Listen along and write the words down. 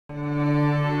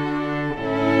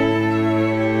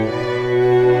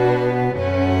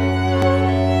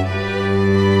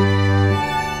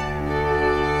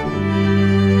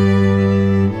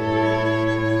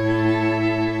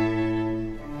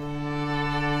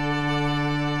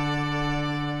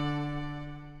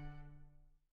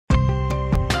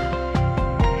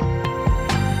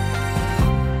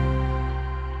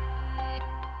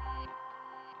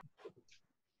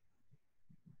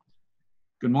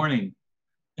Good morning.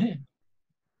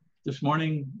 This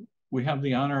morning, we have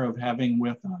the honor of having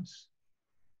with us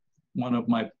one of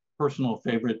my personal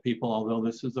favorite people, although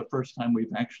this is the first time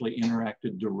we've actually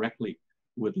interacted directly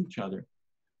with each other.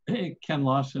 Ken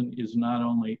Lawson is not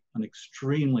only an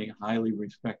extremely highly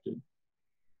respected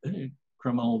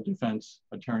criminal defense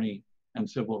attorney and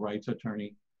civil rights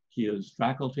attorney. He is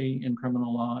faculty in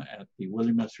criminal law at the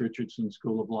William S. Richardson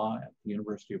School of Law at the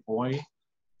University of Hawaii.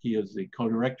 He is the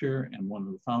co-director and one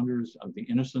of the founders of the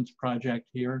Innocence Project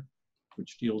here,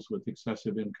 which deals with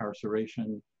excessive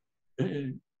incarceration,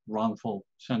 wrongful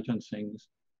sentencings,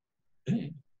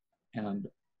 and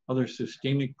other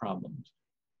systemic problems.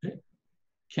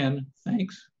 Ken,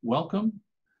 thanks, welcome.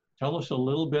 Tell us a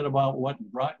little bit about what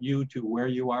brought you to where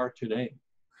you are today.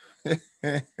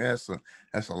 That's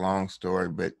a long story,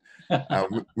 but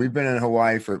we've been in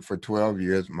Hawaii for 12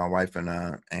 years, my wife and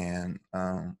I, and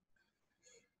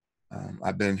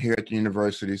I've been here at the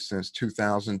university since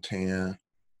 2010,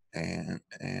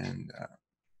 and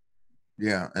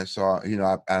yeah, and so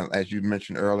I, as you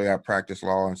mentioned earlier, I practiced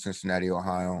law in Cincinnati,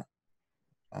 Ohio,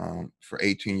 for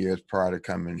 18 years prior to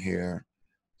coming here.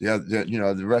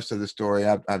 The rest of the story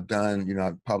I've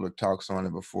done, public talks on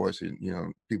it before, so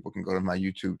people can go to my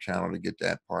YouTube channel to get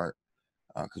that part,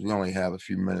 because we only have a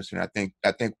few minutes, and I think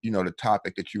the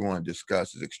topic that you want to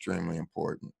discuss is extremely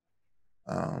important.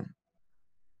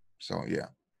 So yeah.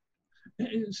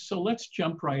 So let's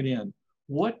jump right in.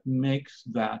 What makes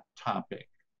that topic,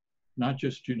 not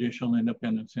just judicial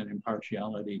independence and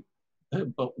impartiality,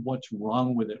 but what's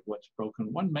wrong with it, what's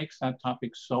broken? What makes that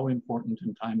topic so important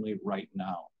and timely right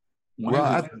now?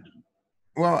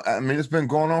 Well, I mean, it's been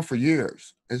going on for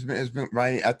years. It's been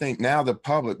right. I think now the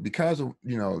public, because of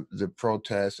the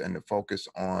protests and the focus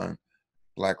on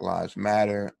Black Lives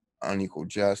Matter, unequal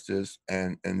justice,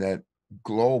 and that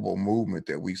global movement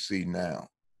that we see now,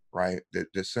 right?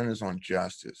 That centers on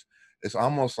justice. It's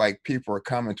almost like people are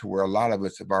coming to where a lot of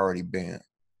us have already been,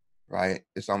 right?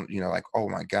 It's like, oh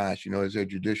my gosh, is there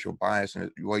judicial bias? And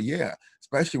well, yeah,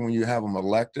 especially when you have them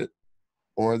elected,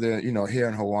 or they're here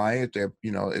in Hawaii, if they're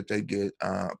if they get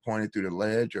appointed through the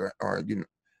ledge, or you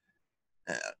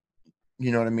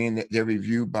know what I mean, they're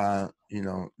reviewed by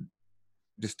the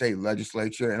state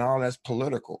legislature, and all that's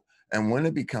political. And when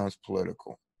it becomes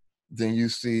political, then you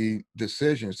see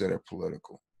decisions that are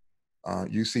political.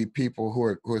 You see people who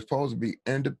are supposed to be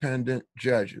independent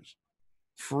judges,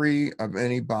 free of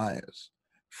any bias,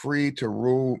 free to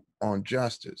rule on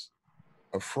justice,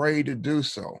 afraid to do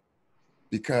so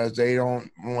because they don't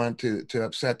want to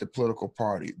upset the political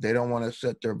party. They don't want to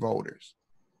upset their voters,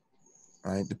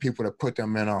 right? The people that put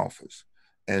them in office.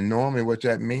 And normally what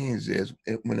that means is,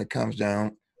 when it comes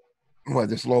down,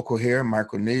 whether it's local here,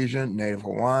 Micronesian, Native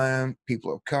Hawaiian,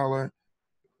 people of color,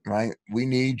 right? We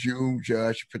need you,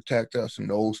 judge, to protect us from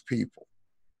those people.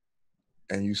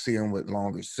 And you see them with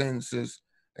longer sentences,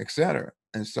 etc.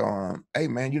 And so, hey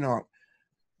man,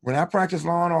 when I practice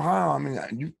law in Ohio, I mean,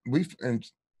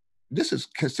 and this is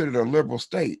considered a liberal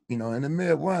state, in the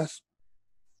Midwest,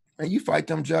 and you fight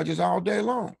them judges all day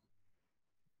long,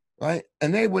 right?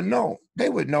 And they would know,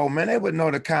 man, they would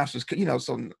know the cops was,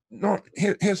 so no,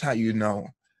 here's how you know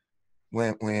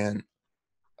when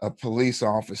a police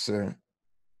officer,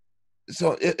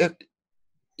 so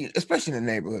especially in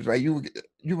the neighborhoods, right? You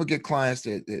would get clients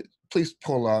that police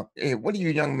pull up, hey, what are you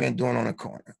young men doing on the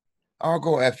corner? I'll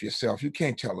go F yourself. You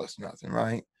can't tell us nothing,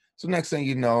 right? So next thing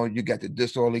you know, you got the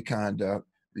disorderly conduct,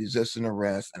 resisting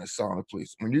arrest, and assault of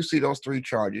police. When you see those three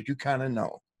charges, you kind of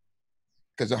know.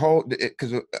 Because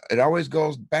it always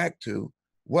goes back to,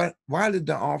 why did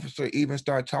the officer even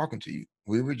start talking to you?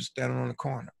 We were just standing on the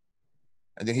corner.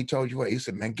 And then he told you what? He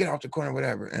said, man, get out the corner,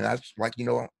 whatever. And I was like,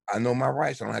 I know my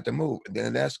rights. I don't have to move. And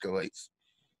then it escalates.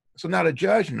 So now the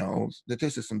judge knows that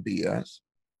this is some BS,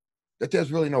 that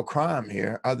there's really no crime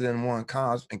here other than one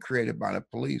caused and created by the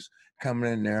police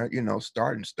coming in there,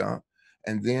 starting stuff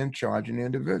and then charging the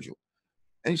individual.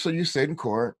 And so you sit in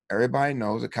court, everybody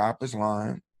knows the cop is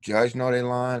lying, judge know they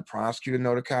lying, prosecutor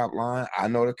know the cop lying, I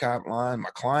know the cop lying, my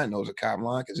client knows the cop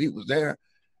lying because he was there,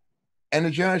 and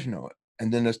the judge know it.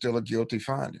 And then there's still a guilty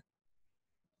finding.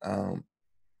 And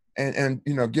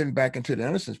getting back into the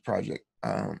Innocence Project,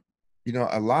 a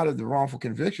lot of the wrongful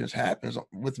convictions happens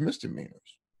with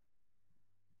misdemeanors.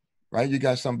 Right? You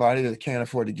got somebody that can't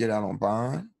afford to get out on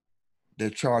bond.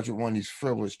 They're charged with one of these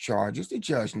frivolous charges. The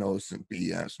judge knows some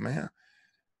BS, man.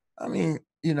 I mean,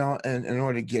 and in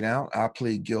order to get out, I'll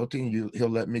plead guilty and he'll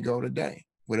let me go today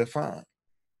with a fine.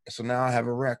 So now I have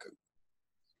a record.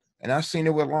 And I've seen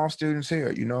it with law students here.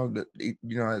 As you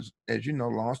know,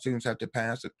 law students have to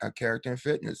pass a character and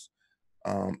fitness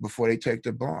before they take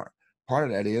the bar. part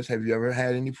of that is, have you ever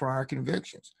had any prior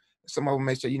convictions? Some of them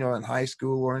may say, you know, in high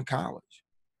school or in college,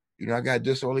 you know, I got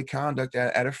disorderly conduct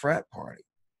at a frat party,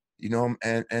 you know,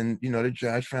 and, you know, the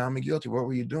judge found me guilty. What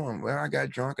were you doing? Well, I got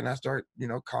drunk and I start, you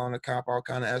know, calling the cop all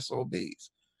kind of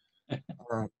SOBs,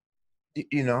 uh,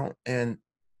 you know, and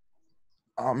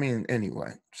I mean,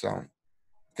 anyway, so I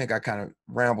think I kind of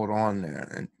rambled on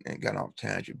there and got off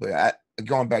tangent, but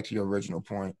going back to your original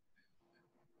point,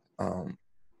 um,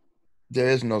 there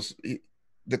is no,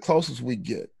 the closest we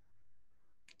get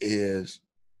is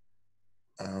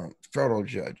federal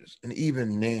judges. And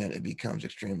even then it becomes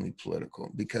extremely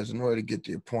political because in order to get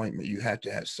the appointment, you have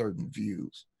to have certain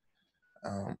views.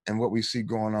 And what we see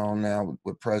going on now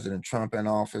with President Trump in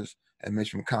office and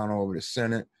Mitch McConnell over the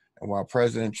Senate, and while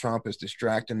President Trump is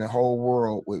distracting the whole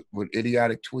world with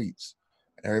idiotic tweets,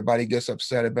 everybody gets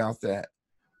upset about that,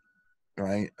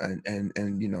 right?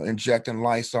 And you know, injecting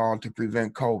Lysol to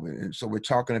prevent COVID. And so we're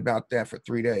talking about that for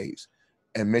 3 days.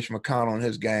 And Mitch McConnell and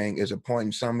his gang is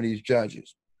appointing some of these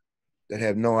judges that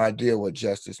have no idea what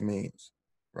justice means,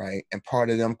 right? And part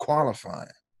of them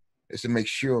qualifying is to make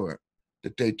sure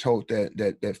that they tote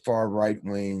that far right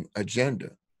wing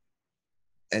agenda,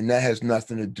 and that has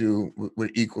nothing to do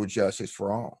with equal justice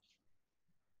for all.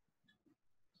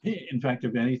 In fact,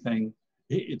 if anything,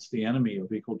 it's the enemy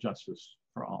of equal justice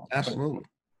for all. Absolutely.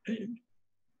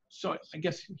 So I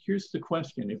guess here's the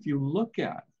question: if you look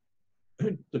at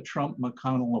the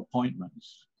Trump-McConnell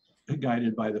appointments,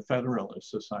 guided by the Federalist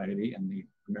Society and the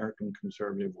American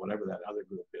Conservative, whatever that other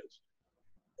group is,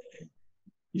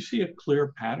 you see a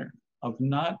clear pattern of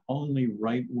not only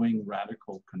right-wing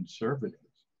radical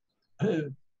conservatives,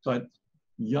 but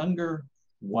younger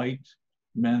white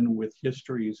men with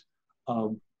histories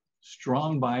of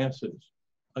strong biases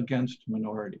against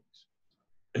minorities,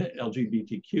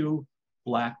 LGBTQ,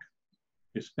 Black,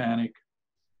 Hispanic,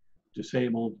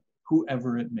 disabled,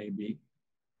 whoever it may be.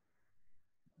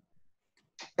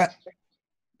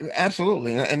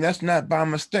 Absolutely, and that's not by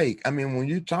mistake. I mean, when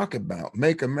you talk about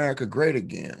 "Make America Great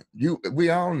Again," we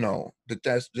all know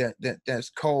that's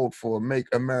code for "Make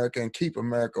America and Keep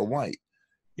America White."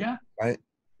 Yeah, right.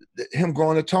 Him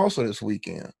going to Tulsa this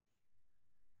weekend,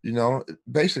 you know,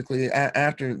 basically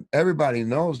after everybody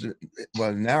knows that.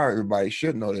 Well, now everybody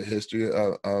should know the history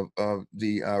of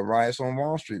the riots on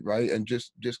Wall Street, right, and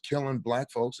just killing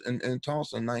Black folks in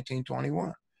Tulsa in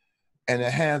 1921, and to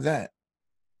have that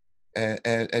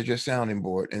as your sounding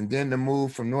board, and then to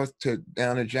move from north to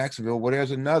down to Jacksonville, where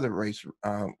there's another race,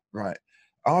 right?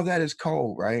 All that is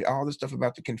cold, right? All the stuff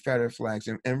about the Confederate flags,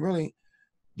 and really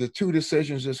the two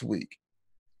decisions this week,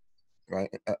 right,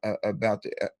 about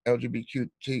the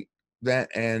LGBTQ, that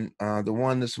and the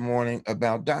one this morning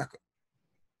about DACA.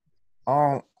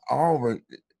 All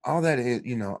that is,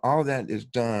 you know, all that is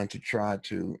done to try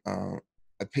to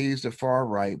appease the far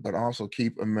right, but also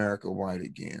keep America white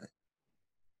again.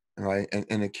 Right,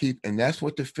 and to keep, and that's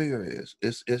what the fear is.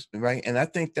 It's right, and I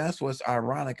think that's what's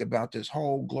ironic about this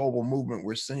whole global movement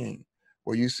we're seeing,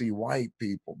 where you see white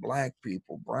people, Black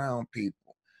people, brown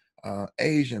people,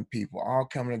 Asian people all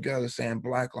coming together saying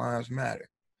Black Lives Matter,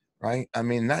 right? I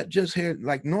mean, not just here.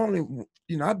 Like normally,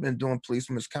 you know, I've been doing police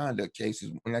misconduct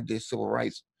cases when I did civil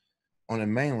rights on the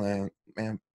mainland,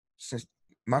 man, since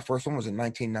my first one was in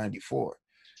 1994.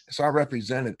 So I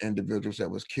represented individuals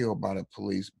that was killed by the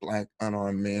police, Black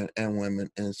unarmed men and women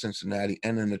in Cincinnati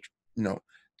and in the, you know,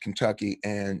 Kentucky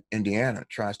and Indiana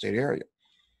tri-state area.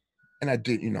 And I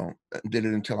did, you know, did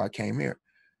it until I came here.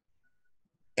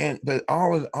 But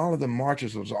all of the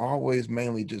marches was always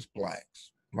mainly just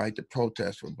Blacks, right? The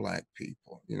protests were Black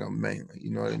people, you know, mainly,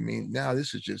 you know what I mean? Now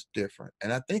this is just different.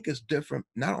 And I think it's different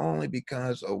not only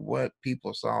because of what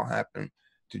people saw happen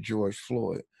to George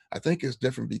Floyd. I think it's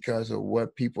different because of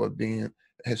what people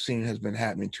have seen has been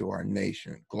happening to our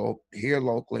nation, here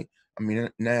locally, I mean,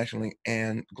 nationally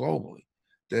and globally,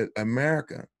 that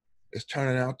America is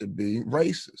turning out to be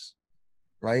racist,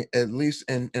 right? At least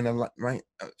in a right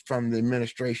from the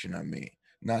administration, I mean,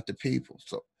 not the people.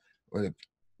 So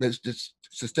there's this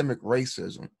systemic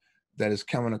racism that is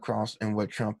coming across in what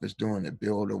Trump is doing to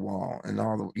build a wall and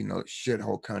all the, you know,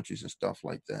 shithole countries and stuff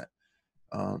like that.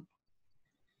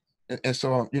 And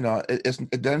so, you know,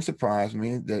 it doesn't surprise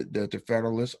me that the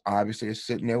Federalists obviously is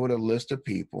sitting there with a list of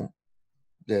people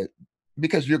that,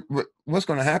 because what's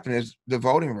going to happen is the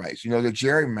voting rights, you know, the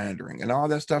gerrymandering and all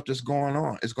that stuff that's going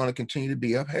on is going to continue to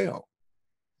be upheld.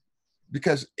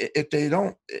 Because if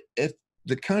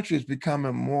the country is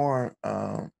becoming more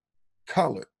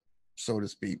colored, so to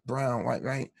speak, brown, white,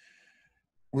 right,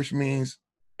 which means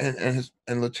and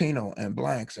Latino and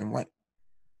Blacks and white,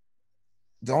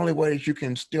 the only way that you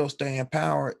can still stay in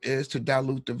power is to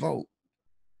dilute the vote.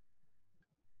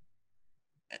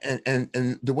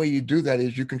 And the way you do that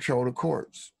is you control the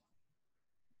courts.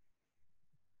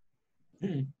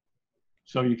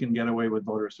 So you can get away with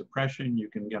voter suppression, you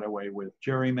can get away with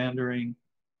gerrymandering.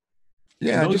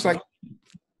 Yeah, just like,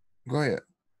 go ahead.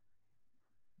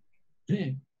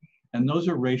 And those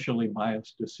are racially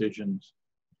biased decisions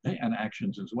and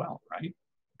actions as well, right?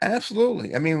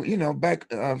 Absolutely. I mean, you know, back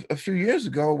a few years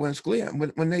ago when Scalia,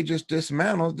 when they just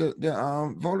dismantled the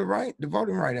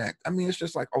Voting Right Act. I mean, it's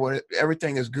just like, oh,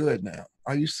 everything is good now.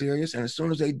 Are you serious? And as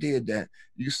soon as they did that,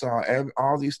 you saw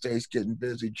all these states getting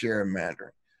busy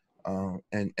gerrymandering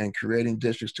and creating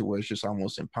districts to where it's just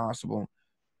almost impossible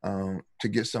to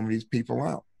get some of these people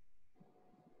out.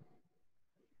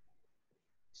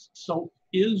 So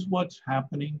is what's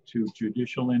happening to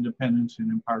judicial independence and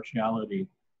impartiality,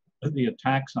 the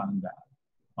attacks on that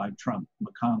by Trump,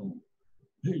 McConnell,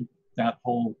 that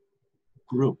whole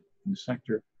group in the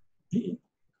sector,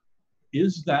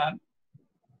 is that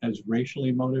as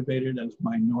racially motivated, as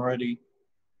minority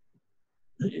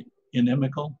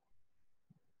inimical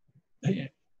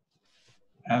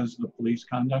as the police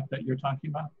conduct that you're talking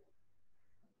about?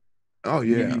 Oh,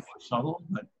 yeah. Maybe more subtle,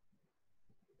 but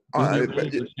isn't it really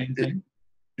the same thing?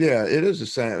 Yeah, it is the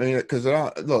same. I mean, because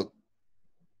look,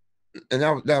 and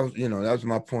that was, you know, that was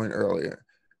my point earlier.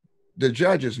 The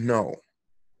judges know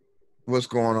what's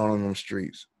going on them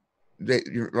streets,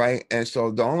 right? And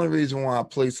so the only reason why a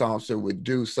police officer would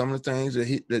do some of the things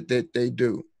that they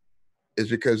do is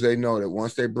because they know that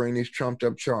once they bring these trumped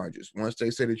up charges, once they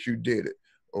say that you did it,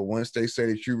 or once they say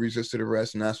that you resisted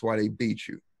arrest and that's why they beat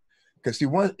you. Because see,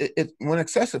 when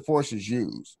excessive force is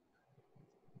used,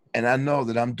 and I know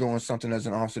that I'm doing something as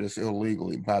an officer that's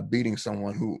illegally by beating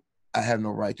someone who I have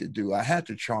no right to do, I have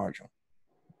to charge them,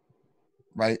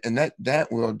 right? And that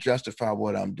will justify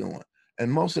what I'm doing. And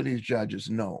most of these judges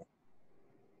know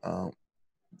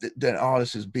that all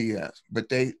this is BS, but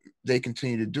they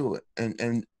continue to do it.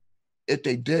 And if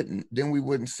they didn't, then we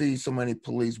wouldn't see so many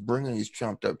police bringing these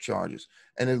trumped up charges,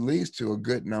 and it leads to a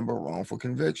good number of wrongful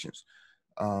convictions.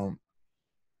 I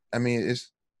mean,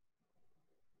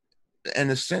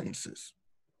 and the sentences,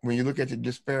 when you look at the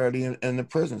disparity in the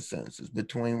prison sentences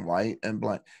between white and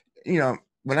black, you know,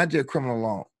 when I did criminal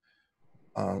law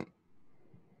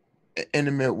in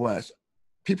the Midwest,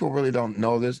 people really don't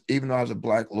know this. Even though I was a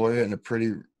black lawyer in a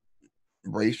pretty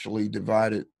racially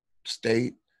divided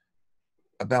state,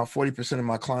 about 40% of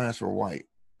my clients were white.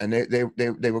 And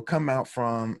they would come out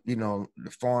from, you know,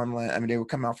 the farmland. I mean, they would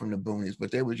come out from the boonies,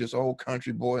 but they were just old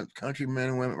country boys, country men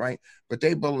and women, right? But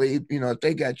they believed, you know, if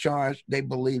they got charged, they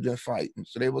believed in fighting.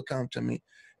 So they would come to me.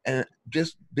 And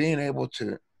just being able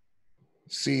to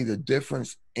see the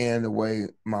difference in the way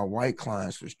my white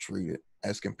clients was treated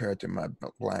as compared to my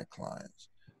black clients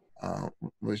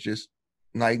was just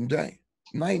night and day,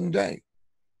 night and day.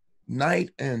 Night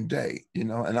and day, you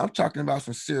know, and I'm talking about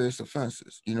some serious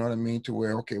offenses, you know what I mean? To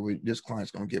where, okay, this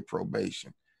client's going to get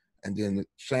probation. And then the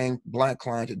same black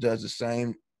client that does the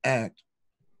same act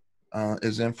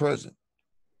is in prison.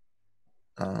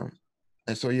 And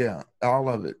so, yeah, all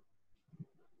of it.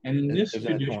 And in this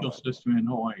judicial system in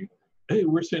Hawaii,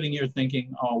 we're sitting here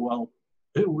thinking, oh, well,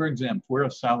 we're exempt. We're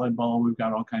a salad bowl. We've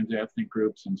got all kinds of ethnic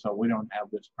groups. And so we don't have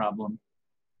this problem.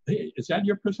 Is that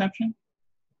your perception?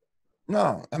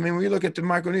 No, I mean, when you look at the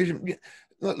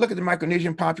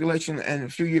Micronesian population, and I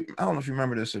don't know if you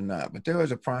remember this or not, but there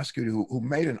was a prosecutor who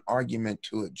made an argument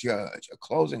to a judge, a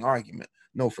closing argument,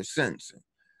 for sentencing.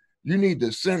 You need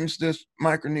to sentence this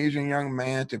Micronesian young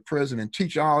man to prison and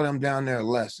teach all of them down there a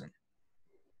lesson,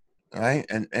 right?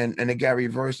 And it got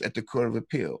reversed at the Court of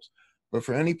Appeals. But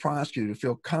for any prosecutor to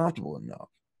feel comfortable enough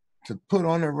to put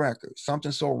on the record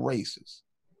something so racist,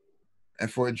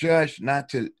 and for a judge not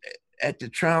to, at the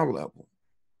trial level,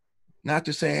 not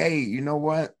to say, hey, you know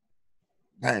what,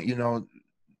 you know,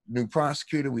 new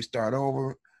prosecutor, we start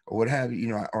over, or what have you, you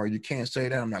know, or you can't say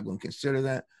that, I'm not going to consider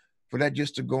that, for that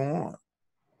just to go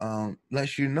on,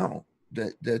 lets you know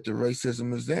that the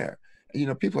racism is there. You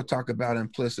know, people talk about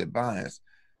implicit bias,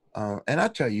 and I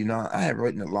tell you, I had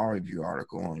written a law review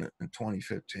article on it in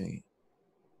 2015.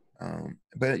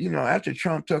 But, you know, after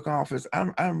Trump took office,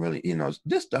 I'm really, you know,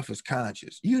 this stuff is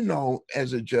conscious. You know,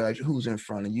 as a judge, who's in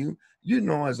front of you. You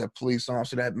know, as a police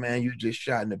officer, that man you just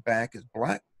shot in the back is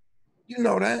black. You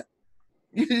know that.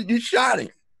 You shot him.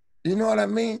 You know what I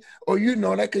mean? Or you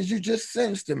know that because you just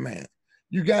sentenced the man.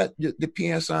 You got the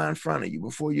PSI in front of you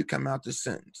before you come out the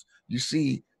sentence. You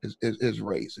see his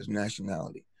race, his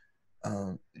nationality.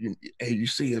 You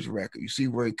see his record. You see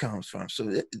where he comes from.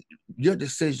 So your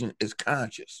decision is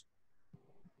conscious.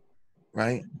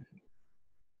 Right.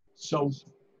 So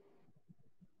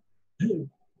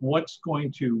what's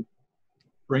going to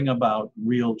bring about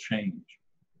real change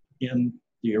in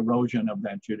the erosion of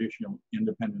that judicial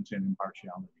independence and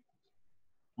impartiality?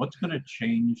 What's going to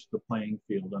change the playing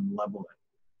field and level it?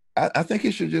 I think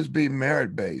it should just be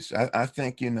merit-based. I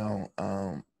think, and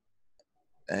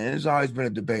there's always been a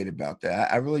debate about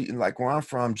that. I really, like where I'm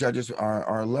from, judges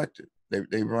are elected.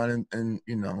 They run and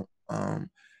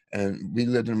we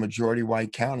lived in a majority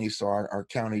white county, so our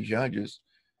county judges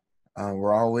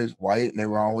were always white, and they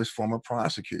were always former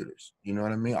prosecutors. You know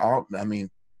what I mean?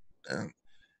 And,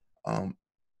 um,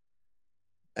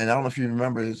 and I don't know if you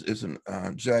remember, it's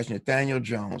Judge Nathaniel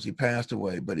Jones. He passed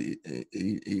away, but he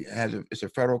has it's a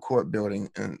federal court building,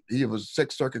 and he was a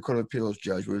Sixth Circuit Court of Appeals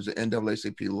judge, who was an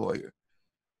NAACP lawyer.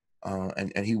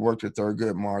 And he worked with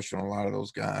Thurgood Marshall and a lot of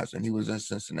those guys, and he was in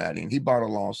Cincinnati, and he brought a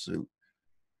lawsuit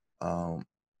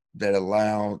that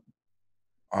allowed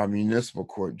our municipal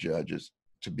court judges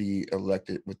to be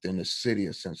elected within the city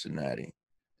of Cincinnati,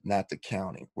 not the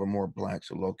county, where more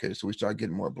blacks are located. So we started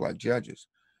getting more black judges.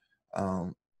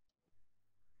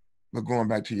 But going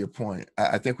back to your point,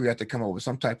 I think we have to come up with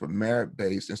some type of merit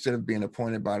base instead of being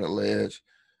appointed by the ledge.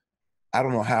 I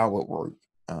don't know how it would work,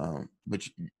 but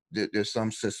there's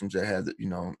some systems that have,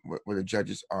 where the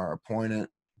judges are appointed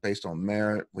based on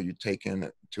merit, where you take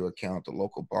into account the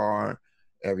local bar,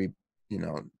 every,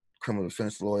 criminal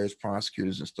defense lawyers,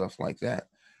 prosecutors, and stuff like that.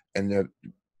 And they're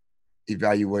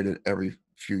evaluated every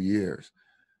few years.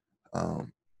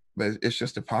 But it's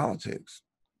just the politics.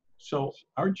 So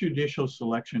our Judicial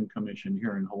Selection Commission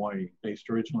here in Hawaii, based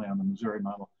originally on the Missouri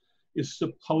model, is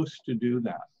supposed to do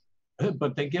that.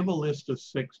 But they give a list of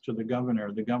 6 to the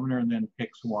governor. The governor then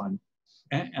picks one,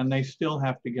 and they still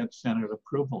have to get Senate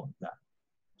approval of that.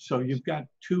 So you've got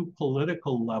 2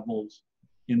 political levels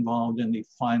involved in the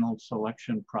final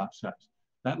selection process.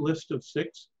 That list of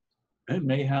 6, it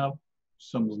may have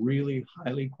some really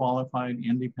highly qualified,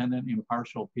 independent,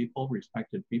 impartial people,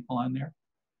 respected people on there.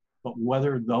 But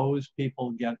whether those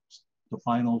people get the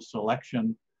final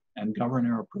selection and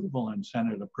governor approval and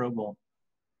Senate approval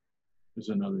is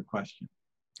another question.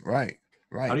 Right.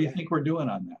 How do you think we're doing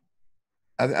on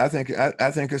that? I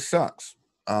think it sucks.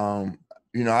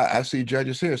 I see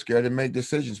judges here scared to make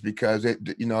decisions because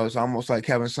it's almost like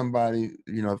having somebody,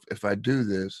 if I do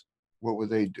this, what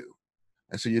would they do?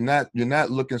 And so you're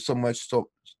not looking so much. So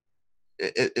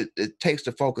it takes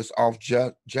the focus off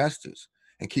justice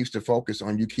and keeps the focus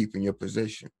on you keeping your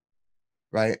position,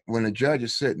 right? When a judge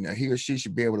is sitting there, he or she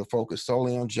should be able to focus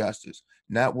solely on justice,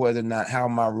 not whether or not how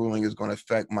my ruling is going to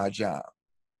affect my job.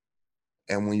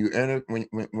 And when you enter,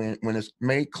 when it's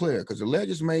made clear, because the ledge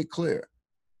is made clear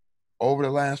over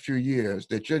the last few years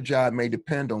that your job may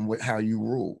depend on how you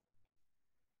rule,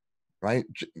 right?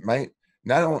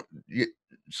 Not on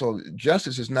so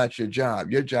justice is not your job.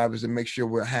 Your job is to make sure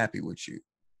we're happy with you.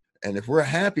 And if we're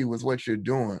happy with what you're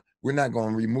doing, we're not going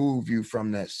to remove you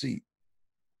from that seat.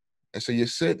 And so you're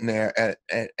sitting there at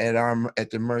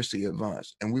the mercy of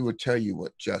us, and we will tell you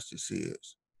what justice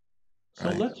is. So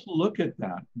let's look at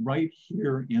that right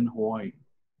here in Hawaii.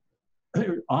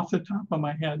 Off the top of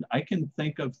my head, I can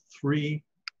think of 3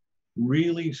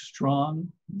 really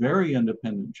strong, very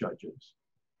independent judges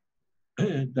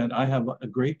that I have a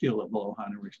great deal of aloha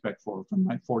and respect for from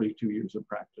my 42 years of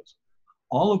practice,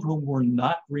 all of whom were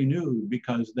not renewed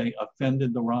because they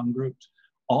offended the wrong groups.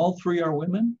 All 3 are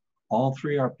women, all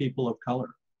 3 are people of color.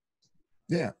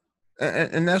 Yeah,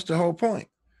 and that's the whole point,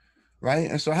 right?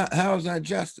 And so how is that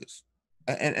justice?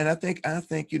 And I think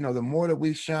the more that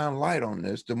we shine light on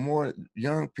this, the more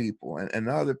young people and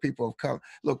other people of color.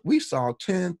 Look, we saw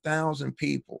 10,000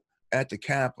 people at the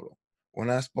Capitol when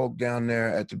I spoke down there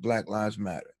at the Black Lives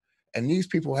Matter, and these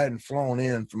people hadn't flown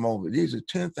in from over. These are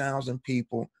 10,000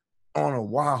 people on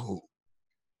Oahu.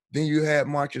 Then you had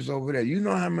marches over there. You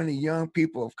know how many young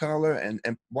people of color and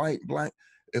white, black,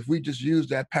 if we just use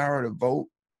that power to vote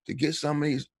to get some of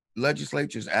these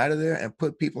legislatures out of there and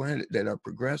put people in that are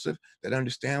progressive, that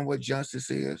understand what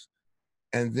justice is,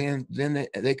 and then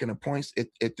they can appoint,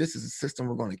 if this is a system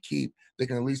we're going to keep, they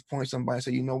can at least point somebody and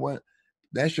say, you know what,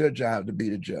 that's your job to be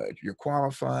the judge. You're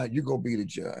qualified, you go be the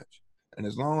judge. And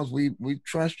as long as we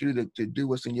trust you to do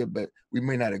what's in your best, we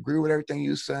may not agree with everything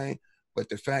you say, but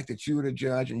the fact that you're the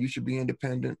judge and you should be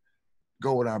independent,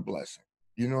 go with our blessing.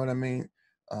 You know what I mean?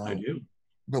 I do.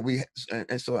 But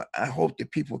so I hope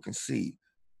that people can see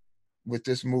with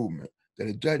this movement that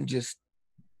it doesn't just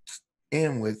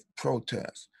end with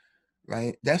protests,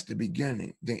 right? That's the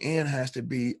beginning. The end has to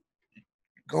be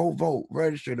go vote,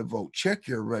 register to vote, check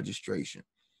your registration,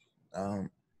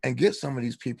 and get some of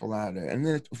these people out of there. And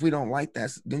then if we don't like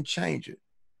that, then change it.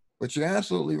 But you're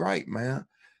absolutely right, man.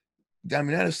 I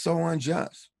mean, that is so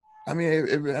unjust. I mean,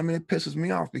 it pisses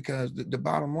me off because the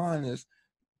bottom line is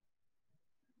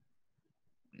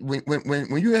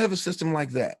when you have a system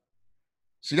like that,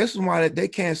 see, this is why they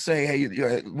can't say,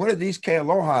 hey, where did these K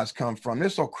Alohas come from? They're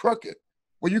so crooked.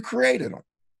 Well, you created them.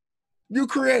 You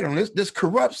create them. This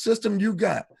corrupt system you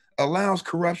got allows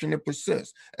corruption to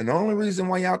persist. And the only reason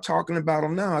why y'all talking about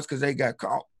them now is because they got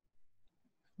caught.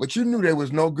 But you knew they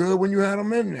was no good when you had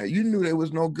them in there. You knew they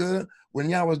was no good when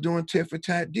y'all was doing tit for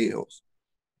tat deals.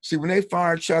 See, when they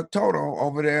fired Chuck Toto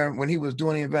over there when he was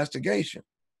doing the investigation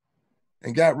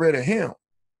and got rid of him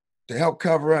to help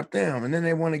cover up them, and then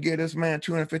they want to give this man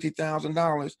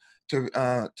 $250,000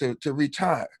 to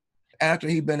retire after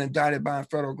he'd been indicted by a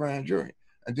federal grand jury.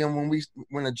 And then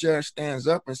when a judge stands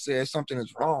up and says something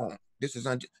is wrong,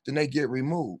 then they get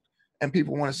removed. And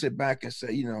people want to sit back and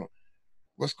say,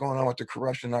 what's going on with the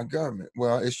corruption in our government?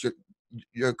 Well, it's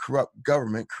your corrupt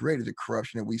government created the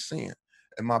corruption that we're seeing.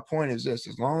 And my point is this: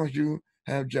 as long as you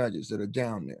have judges that are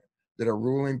down there that are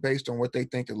ruling based on what they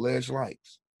think the ledge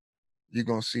likes, you're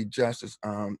going to see justice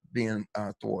being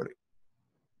thwarted.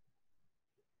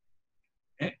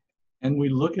 And we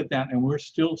look at that, and we're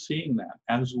still seeing that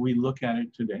as we look at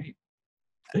it today.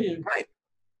 Right.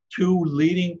 Two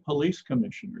leading police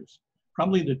commissioners,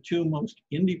 probably the two most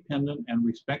independent and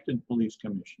respected police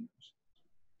commissioners,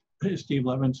 Steve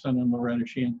Levinson and Loretta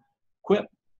Sheehan, quit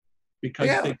because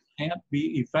they can't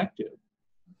be effective.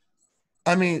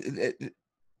 I mean,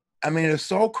 it's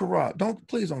so corrupt.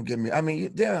 Please don't give me. I mean,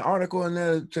 there's an article in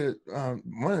there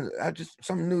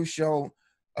some news show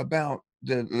about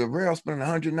the rail spending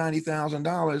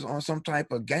 $190,000 on some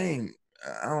type of game.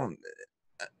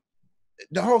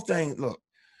 The whole thing. Look,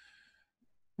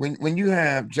 when you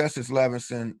have Justice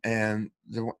Levinson and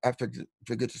I forget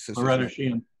the sister's Loretta name.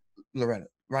 Sheehan. Loretta,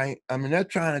 right? I mean, they're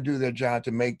trying to do their job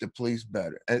to make the police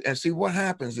better. And see, what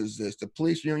happens is this: the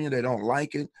police union, they don't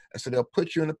like it, and so they'll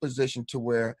put you in a position to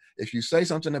where if you say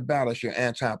something about us, you're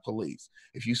anti-police.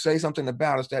 If you say something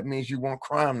about us, that means you want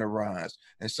crime to rise.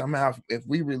 And somehow, if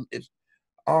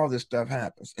all this stuff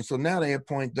happens, and so now they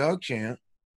appoint Doug Chan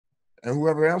and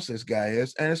whoever else this guy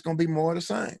is, and it's going to be more of the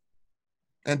same.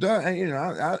 And Doug, and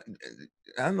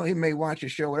I know he may watch your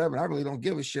show, whatever. And I really don't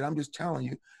give a shit. I'm just telling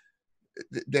you.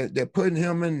 They're putting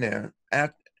him in there.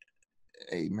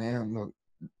 Hey, man, look.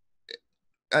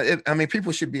 I mean,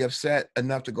 people should be upset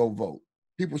enough to go vote.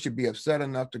 People should be upset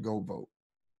enough to go vote.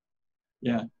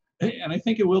 Yeah, and I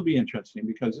think it will be interesting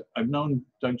because I've known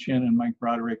Doug Chin and Mike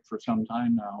Broderick for some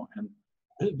time now, and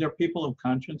they're people of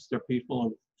conscience. They're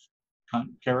people of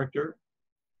character.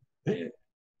 But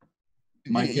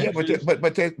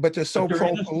they're so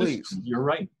pro-police. You're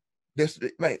right.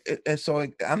 Right, and so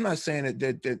I'm not saying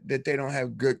that they don't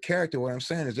have good character. What I'm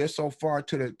saying is they're so far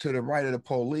to the right of the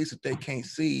police that they can't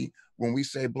see when we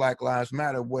say Black Lives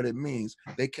Matter what it means.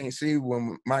 They can't see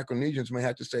when Micronesians may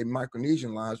have to say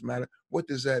Micronesian lives matter. What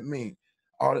does that mean?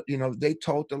 They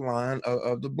told the line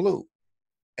of the blue,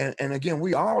 and again,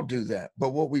 we all do that. But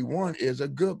what we want is a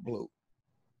good blue,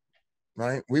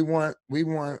 right? We want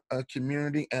a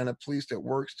community and a police that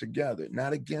works together,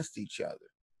 not against each other.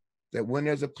 That when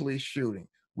there's a police shooting,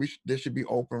 there should be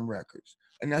open records,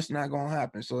 and that's not going to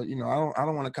happen. So I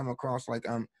don't want to come across like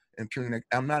I'm impugning.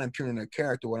 I'm not impugning their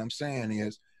character. What I'm saying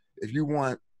is, if you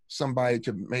want somebody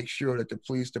to make sure that the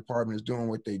police department is doing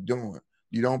what they're doing,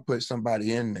 you don't put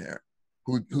somebody in there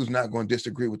who's not going to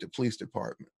disagree with the police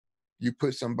department. You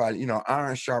put somebody,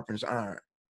 iron sharpens iron.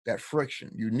 That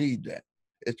friction, you need that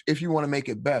if you want to make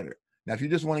it better. Now, if you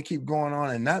just want to keep going on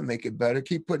and not make it better,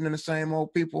 keep putting in the same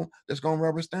old people that's going to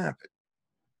rubber stamp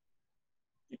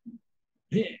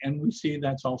it. And we see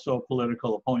that's also a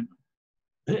political appointment.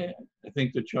 I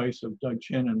think the choice of Doug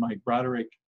Chin and Mike Broderick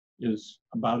is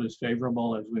about as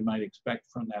favorable as we might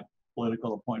expect from that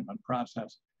political appointment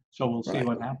process. So we'll see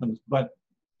what happens. But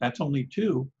that's only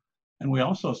two. And we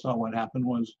also saw what happened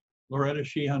was Loretta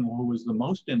Sheehan, who was the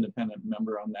most independent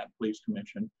member on that police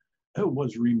commission,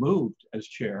 was removed as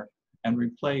chair and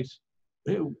replaced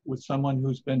with someone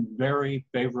who's been very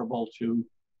favorable to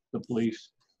the police,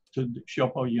 to the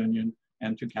Shopo Union,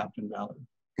 and to Captain Valley.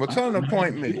 Well, tell them to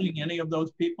appoint me. Any of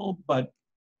those people, but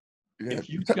if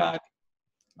you've got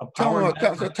a tell power,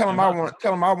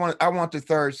 them I want the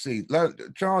third seat.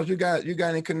 Charles, you got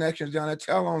any connections down there?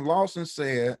 Tell them Lawson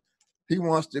said he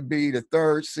wants to be the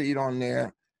third seat on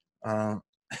there. As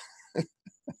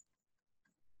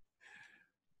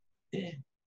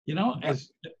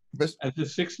a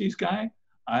 60s guy,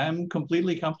 I'm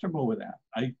completely comfortable with that.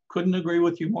 I couldn't agree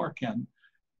with you more, Ken.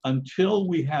 Until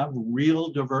we have real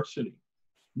diversity,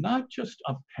 not just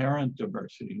apparent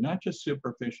diversity, not just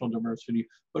superficial diversity,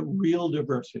 but real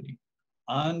diversity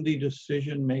on the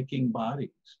decision-making bodies.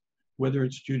 whether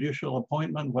it's judicial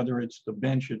appointment, whether it's the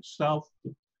bench itself,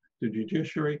 the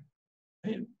judiciary.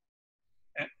 And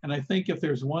I think if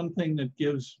there's one thing that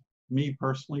gives me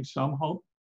personally some hope,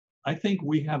 I think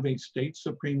we have a state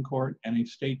Supreme Court and a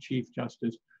state Chief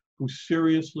Justice who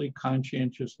seriously,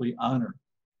 conscientiously honor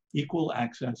equal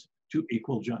access to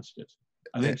equal justice.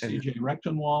 I think C.J.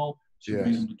 Rechtenwald, Sabrina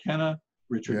Yes. McKenna,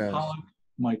 Richard Yes. Pollack,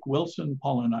 Mike Wilson,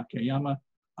 Paula Nakayama.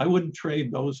 I wouldn't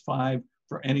trade those 5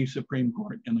 for any Supreme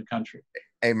Court in the country.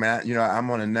 Hey, man, you know, I'm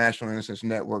on a National Innocence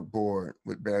Network board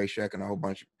with Barry Scheck and a whole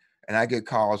bunch of, and I get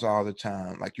calls all the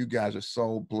time. Like, you guys are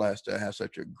so blessed to have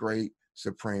such a great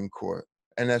Supreme Court.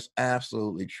 And that's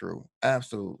absolutely true.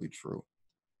 Absolutely true.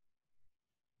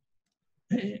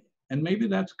 And maybe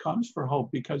that's cause for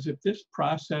hope, because if this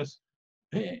process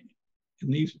and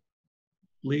these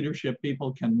leadership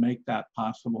people can make that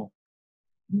possible,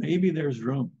 maybe there's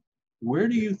room. Where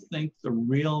do you think the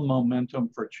real momentum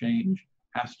for change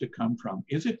has to come from?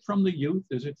 Is it from the youth?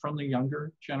 Is it from the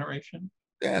younger generation?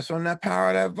 Yeah, it's on that power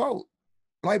of that vote.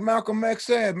 Like Malcolm X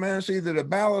said, man, it's either the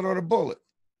ballot or the bullet.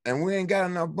 And we ain't got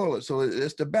enough bullets, so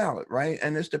it's the ballot, right?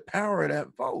 And it's the power of that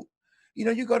vote. You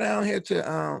know, you go down here to,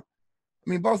 I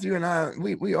mean, both you and I,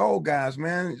 we old guys,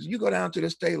 man. You go down to the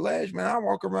state ledge, man. I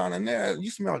walk around in there, you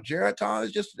smell Geritol.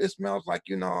 It smells like,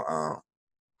 you know,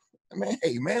 I mean,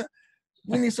 hey, man,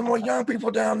 we need some more young people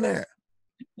down there.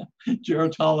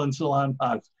 Geritol and Salon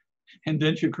Pots and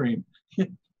denture cream.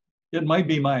 It might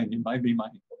be mine. It might be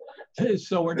mine.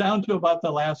 So we're down to about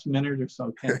the last minute or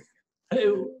so, Ken.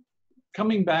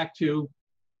 Coming back to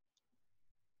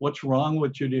what's wrong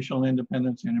with judicial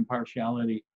independence and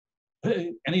impartiality,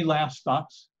 any last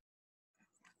thoughts?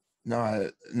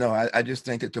 No, I just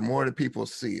think that the more that people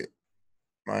see it,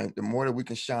 right, the more that we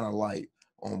can shine a light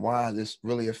on why this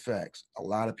really affects a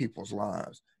lot of people's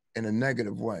lives in a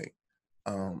negative way,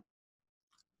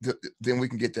 then we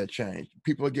can get that change.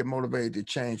 People get motivated to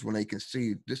change when they can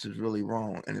see this is really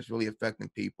wrong and it's really affecting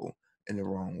people in the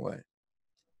wrong way.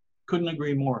 Couldn't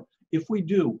agree more. If we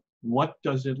do, what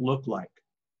does it look like?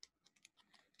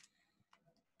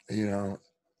 You know,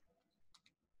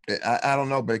 I don't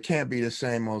know, but it can't be the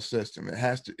same old system. It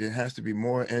has to be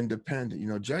more independent. You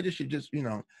know, judges should just, you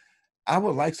know, I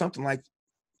would like something like,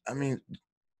 I mean,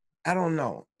 I don't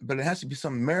know, but it has to be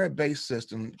some merit-based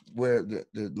system where the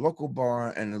local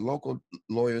bar and the local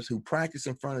lawyers who practice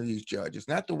in front of these judges,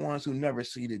 not the ones who never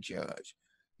see the judge.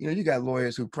 You know, you got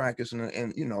lawyers who practice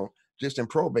in you know, just in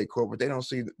probate court, but they don't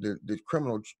see the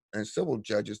criminal and civil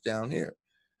judges down here,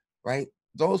 right?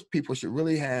 Those people should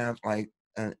really have like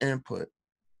an input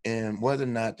in whether or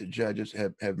not the judges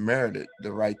have merited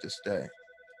the right to stay.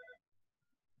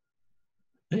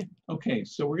 Okay,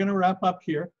 so we're going to wrap up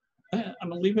here. I'm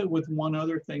going to leave it with one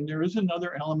other thing. There is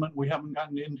another element we haven't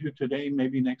gotten into today,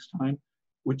 maybe next time,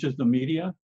 which is the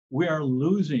media. We are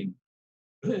losing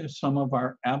some of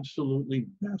our absolutely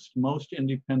best, most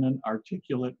independent,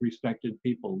 articulate, respected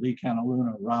people. Lee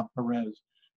Canaluna, Rob Perez,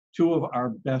 2 of our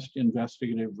best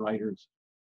investigative writers.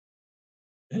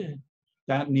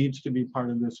 That needs to be part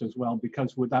of this as well,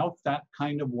 because without that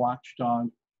kind of watchdog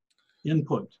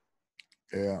input,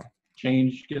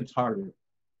 change gets harder.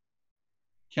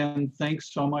 Ken,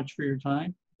 thanks so much for your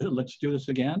time. Let's do this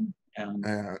again. And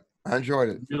I enjoyed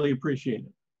it. Really appreciate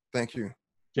it. Thank you.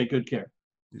 Take good care.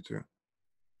 You too.